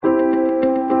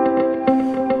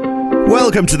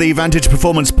Welcome to the Vantage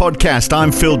Performance Podcast.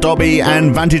 I'm Phil Dobby,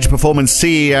 and Vantage Performance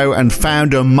CEO and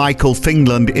founder Michael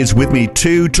Thingland is with me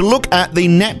too to look at the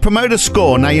Net Promoter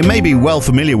Score. Now, you may be well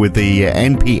familiar with the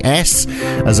NPS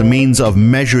as a means of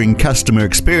measuring customer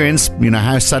experience. You know,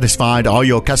 how satisfied are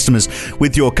your customers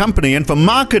with your company? And for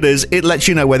marketers, it lets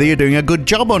you know whether you're doing a good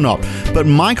job or not. But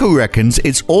Michael reckons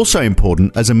it's also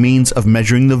important as a means of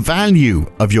measuring the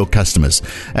value of your customers.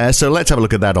 So let's have a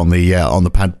look at that on the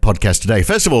podcast today.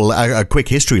 First of all, a quick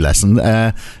history lesson.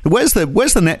 Where's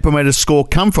the Net Promoter Score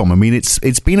come from? I mean,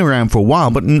 it's been around for a while,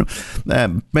 but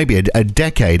maybe a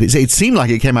decade. It seemed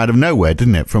like it came out of nowhere,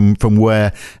 didn't it? From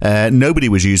where nobody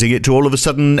was using it to all of a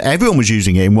sudden everyone was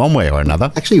using it in one way or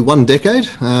another. Actually, 1 decade.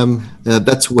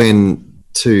 That's when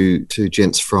two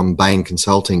gents from Bain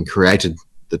Consulting created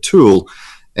the tool,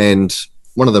 and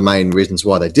one of the main reasons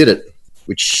why they did it,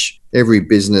 which every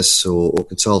business or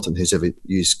consultant who's ever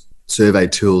used survey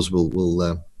tools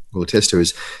will attest to,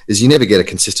 is you never get a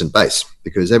consistent base,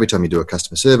 because every time you do a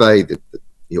customer survey,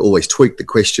 you always tweak the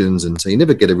questions, and so you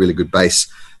never get a really good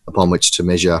base upon which to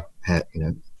measure how,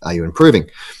 are you improving.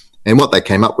 And what they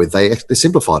came up with, they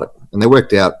simplified it, and they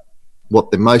worked out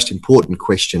what the most important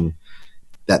question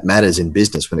that matters in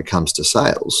business when it comes to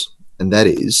sales, and that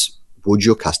is, would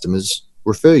your customers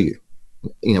refer you?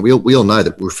 We all know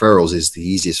that referrals is the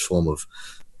easiest form of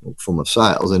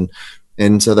sales,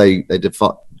 and so they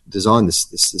designed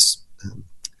this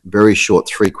very short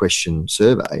 3-question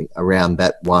survey around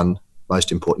that one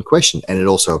most important question. And it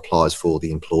also applies for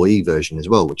the employee version as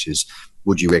well, which is,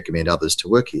 would you recommend others to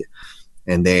work here?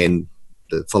 And then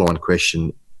the follow-on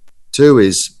question 2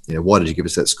 is, why did you give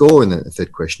us that score? And then the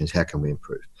third question is, how can we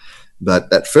improve? But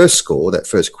that first score, that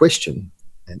first question,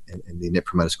 and the Net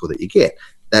Promoter Score that you get,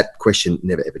 that question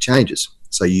never ever changes.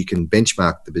 So you can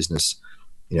benchmark the business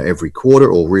every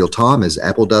quarter or real time, as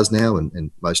Apple does now,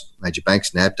 and most major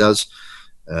banks, NAB does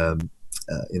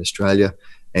in Australia.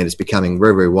 And it's becoming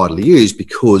very, very widely used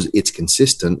because it's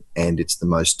consistent, and it's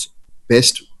the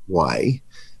best way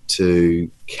to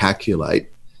calculate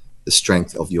the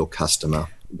strength of your customer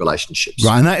relationships.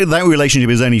 Right, and that relationship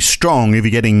is only strong if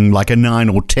you're getting like a 9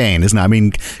 or 10, isn't it? I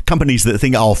mean, companies that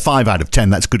think, 5 out of 10,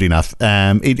 that's good enough.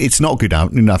 It's not good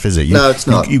enough, is it? No, it's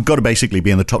not. You've got to basically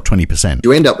be in the top 20%.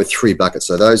 You end up with 3 buckets.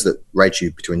 So those that rate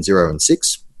you between 0 and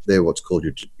 6, they're what's called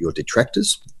your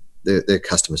detractors. They're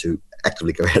customers who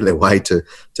actively go out of their way to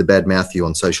badmouth you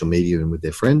on social media and with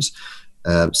their friends.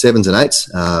 7s and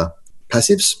 8s are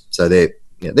passives. So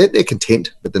they're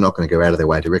content, but they're not going to go out of their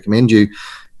way to recommend you.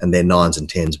 And their 9s and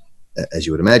 10s, as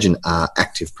you would imagine, are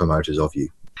active promoters of you.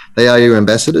 They are your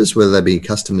ambassadors, whether they be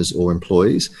customers or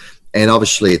employees. And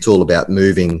obviously, it's all about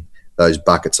moving those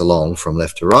buckets along from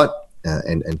left to right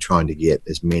and trying to get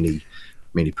as many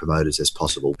promoters as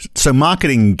possible. So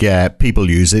marketing people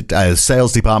use it,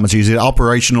 sales departments use it,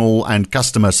 operational and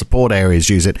customer support areas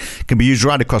use it. It can be used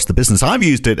right across the business. I've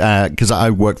used it because I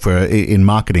work in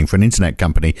marketing for an internet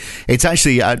company. It's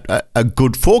actually a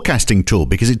good forecasting tool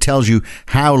because it tells you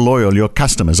how loyal your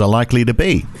customers are likely to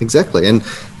be. Exactly.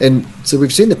 And so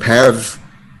we've seen the power of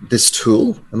this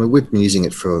tool. I mean, we've been using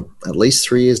it for at least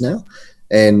 3 years now.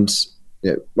 And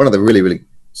one of the really, really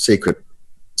secret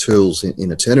tools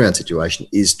in a turnaround situation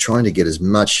is trying to get as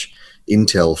much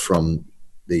intel from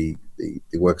the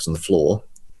workers on the floor,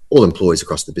 all employees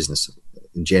across the business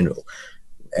in general,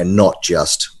 and not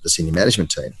just the senior management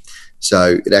team.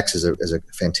 So it acts as a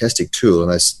fantastic tool.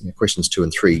 And those questions 2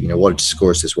 and 3, why did you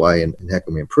score us this way, and how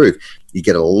can we improve? You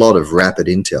get a lot of rapid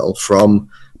intel from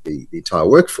the entire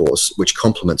workforce, which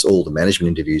complements all the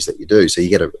management interviews that you do. So you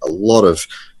get a lot of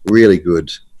really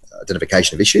good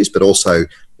identification of issues, but also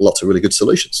lots of really good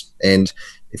solutions. And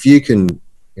if you can,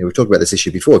 we've talked about this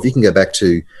issue before, if you can go back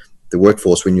to the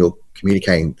workforce when you're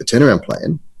communicating the turnaround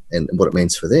plan and what it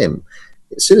means for them,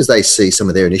 as soon as they see some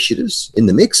of their initiatives in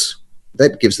the mix,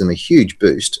 that gives them a huge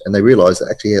boost, and they realise that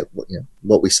actually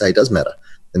what we say does matter.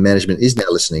 The management is now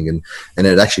listening, and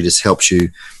it actually just helps you,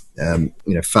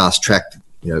 fast track,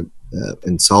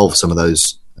 and solve some of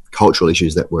those cultural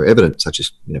issues that were evident, such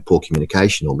as poor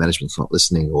communication or management's not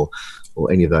listening or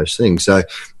any of those things. So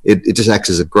it just acts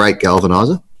as a great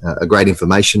galvanizer, a great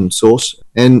information source,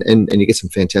 and you get some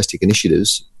fantastic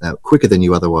initiatives quicker than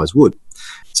you otherwise would.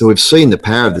 So we've seen the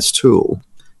power of this tool,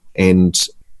 and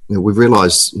we've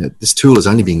realised this tool is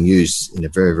only being used in a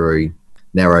very, very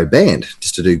narrow band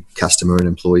just to do customer and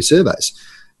employee surveys.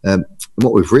 And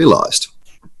what we've realised,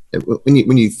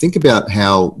 when you think about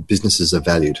how businesses are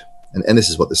valued, and this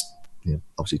is what this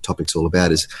obviously topic's all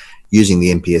about, is using the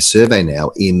NPS survey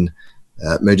now in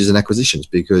mergers and acquisitions,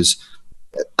 because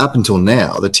up until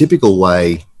now, the typical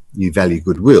way you value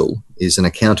goodwill is an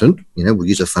accountant, will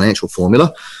use a financial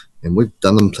formula and we've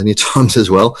done them plenty of times as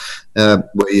well, where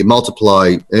you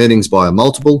multiply earnings by a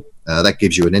multiple. That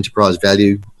gives you an enterprise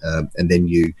value, and then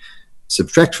you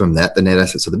subtract from that the net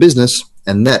assets of the business,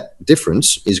 and that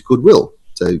difference is goodwill.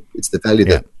 So it's the value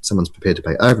that someone's prepared to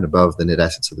pay over and above the net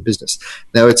assets of the business.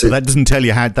 Now, that doesn't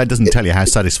tell you how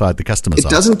satisfied the customers are.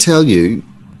 It doesn't tell you.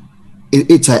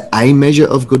 It's a measure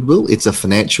of goodwill. It's a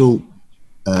financial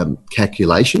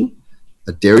calculation,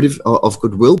 a derivative of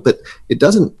goodwill, but it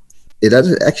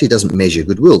actually doesn't measure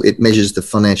goodwill. It measures the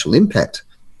financial impact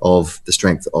of the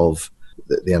strength of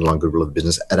the underlying goodwill of the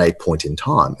business at a point in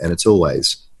time, and it's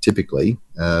always typically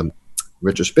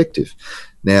retrospective.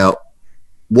 Now,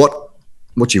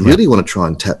 what you really want to try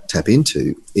and tap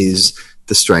into is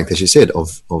the strength, as you said,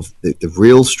 of the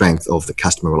real strength of the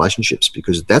customer relationships,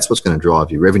 because that's what's going to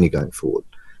drive your revenue going forward,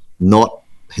 not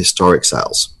historic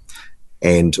sales.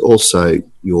 And also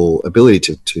your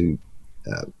ability to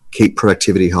keep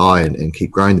productivity high and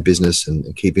keep growing the business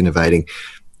and keep innovating.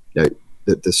 You know,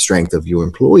 the strength of your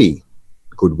employee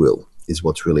goodwill is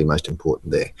what's really most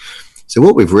important there. So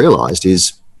what we've realised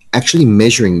is actually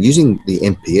measuring, using the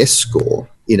NPS score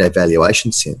in a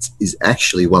valuation sense, is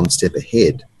actually one step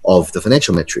ahead of the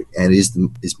financial metric, and is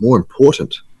more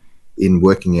important in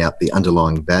working out the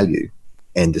underlying value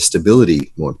and the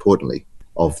stability, more importantly,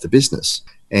 of the business.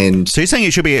 And so you're saying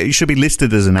it should be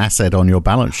listed as an asset on your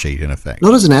balance sheet, in effect?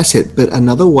 Not as an asset, but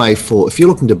another way for, if you're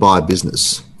looking to buy a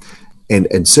business,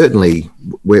 and certainly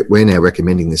we're now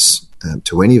recommending this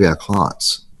to any of our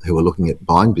clients who are looking at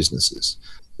buying businesses,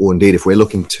 or indeed if we're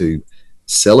looking to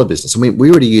sell a business. I mean, we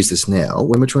already use this now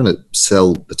when we're trying to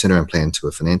sell the turnaround plan to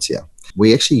a financier.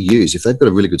 We actually use, if they've got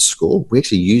a really good score, we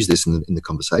actually use this in the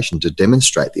conversation to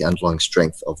demonstrate the underlying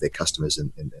strength of their customers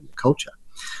and the culture,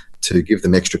 to give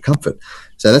them extra comfort.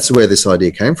 So that's where this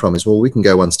idea came from, is, well, we can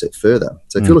go one step further.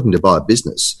 So if you're looking to buy a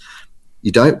business,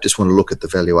 you don't just want to look at the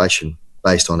valuation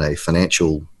based on a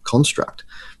financial construct.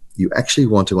 You actually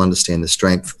want to understand the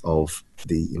strength of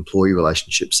the employee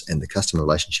relationships and the customer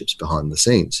relationships behind the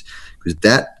scenes, because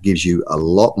that gives you a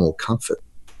lot more comfort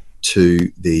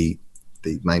to the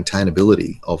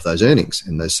maintainability of those earnings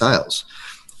and those sales.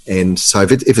 And so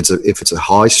if it's a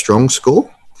high, strong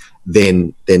score,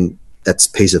 then that's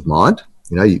peace of mind.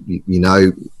 You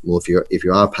know, well, if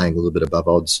you are paying a little bit above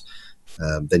odds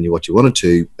than what you wanted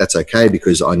to, that's okay,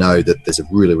 because I know that there's a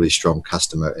really, really strong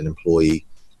customer and employee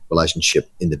relationship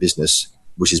in the business,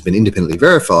 which has been independently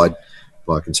verified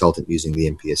by a consultant using the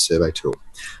NPS survey tool.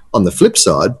 On the flip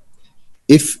side,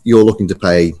 if you're looking to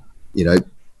pay,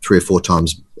 3 or 4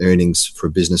 times earnings for a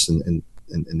business and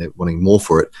they're wanting more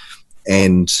for it,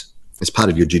 and as part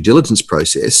of your due diligence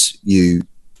process, you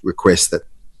request that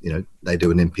they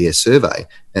do an NPS survey,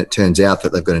 and it turns out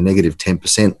that they've got a negative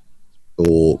 10%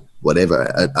 or whatever,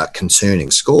 a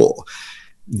concerning score,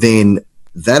 then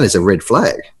that is a red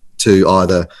flag to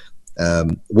either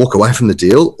walk away from the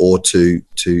deal or to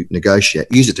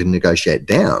use it to negotiate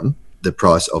down the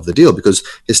price of the deal, because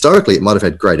historically it might have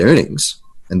had great earnings,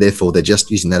 and therefore they're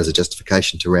just using that as a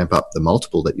justification to ramp up the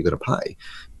multiple that you've got to pay.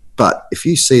 But if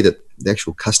you see that the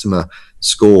actual customer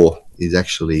score is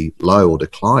actually low or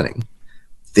declining,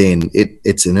 then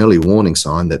it's an early warning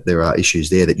sign that there are issues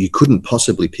there that you couldn't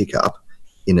possibly pick up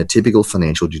in a typical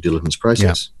financial due diligence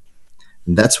process. Yeah.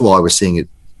 And that's why we're seeing it.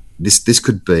 This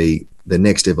could be the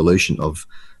next evolution of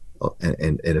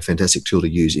and a fantastic tool to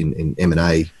use in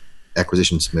M&A,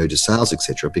 acquisitions, mergers, sales,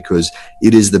 etc., because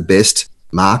it is the best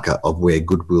marker of where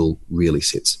goodwill really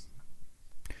sits.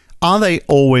 Are they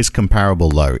always comparable,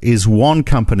 though? Is one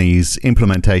company's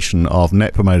implementation of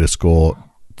Net Promoter Score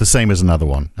the same as another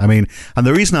one? I mean, and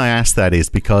the reason I ask that is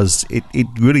because it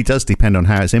really does depend on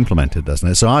how it's implemented, doesn't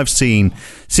it? So I've seen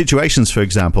situations, for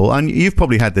example, and you've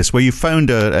probably had this, where you phoned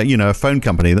a phone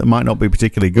company that might not be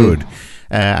particularly good,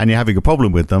 and you're having a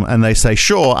problem with them, and they say,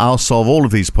 sure, I'll solve all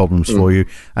of these problems for you.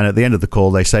 And at the end of the call,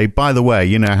 they say, by the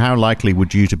way, how likely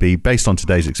would you to be, based on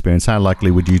today's experience, how likely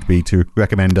would you be to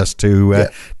recommend us to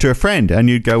a friend? And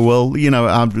you'd go, well,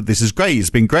 this is great.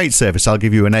 It's been great service. I'll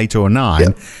give you an 8 or 9. Yeah.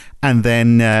 And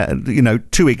then,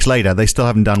 2 weeks later, they still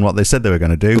haven't done what they said they were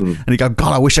going to do. And you go,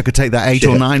 God, I wish I could take that 8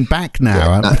 or 9 back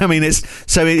now. Yeah. I mean,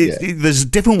 there's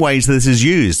different ways that this is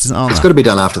used. It's got to be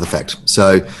done after the fact.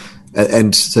 So,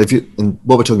 and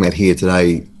what we're talking about here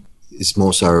today is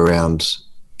more so around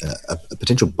a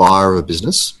potential buyer of a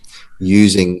business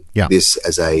using this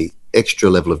as a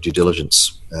extra level of due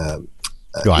diligence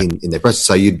in their process.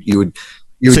 So you're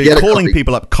calling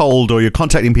people up cold, or you're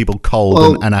contacting people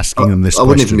cold and asking them this question. I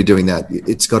wouldn't even be doing that.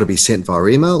 It's got to be sent via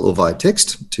email or via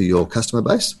text to your customer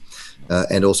base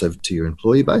and also to your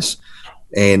employee base,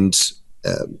 and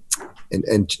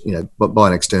by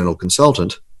an external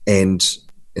consultant. And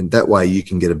and that way you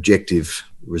can get objective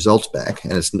results back,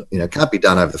 and it's can't be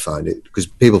done over the phone because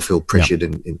people feel pressured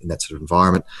in that sort of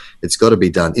environment. It's got to be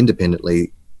done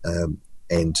independently,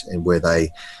 and where they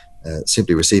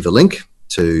simply receive a link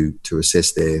to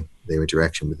assess their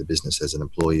interaction with the business as an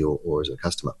employee or as a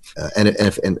customer. And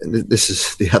this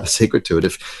is the other secret to it.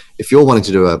 If you're wanting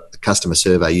to do a customer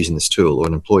survey using this tool or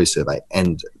an employee survey,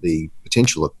 and the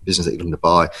potential of business that you're looking to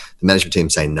buy, the management team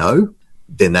say no,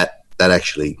 then that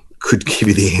actually could give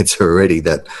you the answer already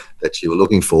that you were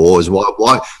looking for. Is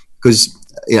why? Because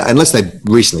unless they've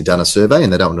recently done a survey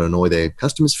and they don't want to annoy their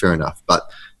customers, fair enough. But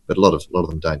a lot of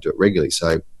them don't do it regularly.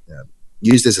 So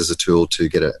use this as a tool to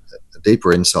get a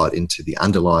deeper insight into the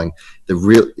underlying, the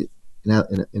real, in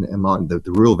our mind, the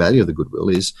real value of the Goodwill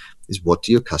is what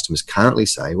do your customers currently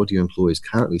say, what do your employees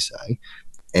currently say,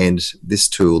 and this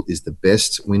tool is the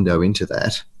best window into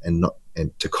that, and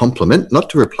to complement, not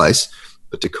to replace,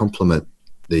 but to complement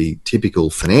the typical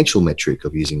financial metric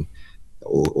of using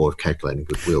or calculating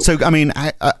Goodwill. So, I mean,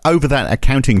 over that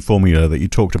accounting formula that you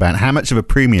talked about, how much of a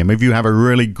premium, if you have a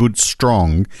really good,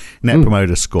 strong Net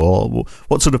Promoter Score,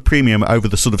 what sort of premium over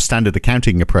the sort of standard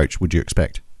accounting approach would you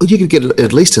expect? Well, you could get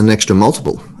at least an extra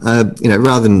multiple.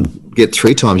 Rather than get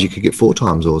 3 times, you could get 4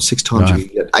 times, or 6 times, you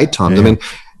could get 8 times. Yeah. I mean,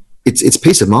 it's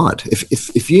peace of mind.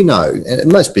 If you know,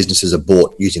 and most businesses are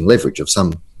bought using leverage of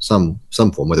some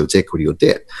form, whether it's equity or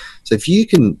debt. So if you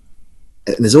can,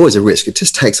 and there's always a risk. It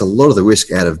just takes a lot of the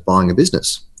risk out of buying a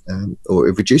business, or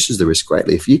it reduces the risk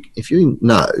greatly. If you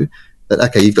know that,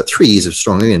 okay, you've got 3 years of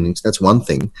strong earnings, that's one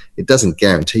thing. It doesn't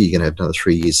guarantee you're going to have another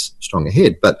 3 years strong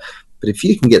ahead. But if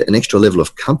you can get an extra level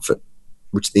of comfort,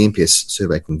 which the NPS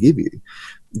survey can give you,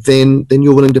 then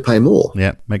you're willing to pay more.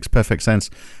 Yeah, makes perfect sense.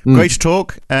 Great to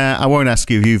talk. I won't ask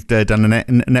you if you've done a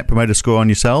net promoter score on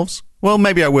yourselves. Well,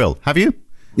 maybe I will. Have you?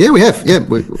 Yeah, we have. Yeah,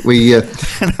 we do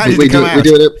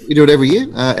it every year.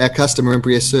 Our customer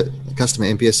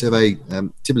NPS survey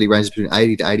typically ranges between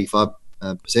 80 to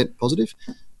 85% positive,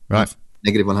 right?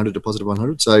 Negative 100 to positive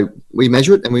 100. So we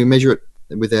measure it, and we measure it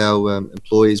with our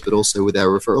employees, but also with our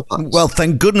referral partners. Well,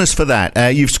 thank goodness for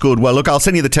that. You've scored well. Look, I'll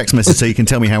send you the text message so you can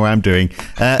tell me how I'm doing.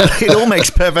 It all makes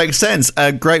perfect sense.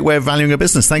 A great way of valuing a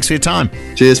business. Thanks for your time.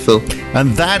 Cheers, Phil.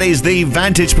 And that is the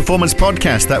Vantage Performance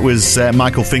Podcast. That was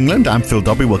Michael Fingland. I'm Phil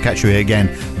Dobbie. We'll catch you again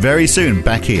very soon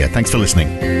back here. Thanks for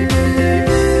listening.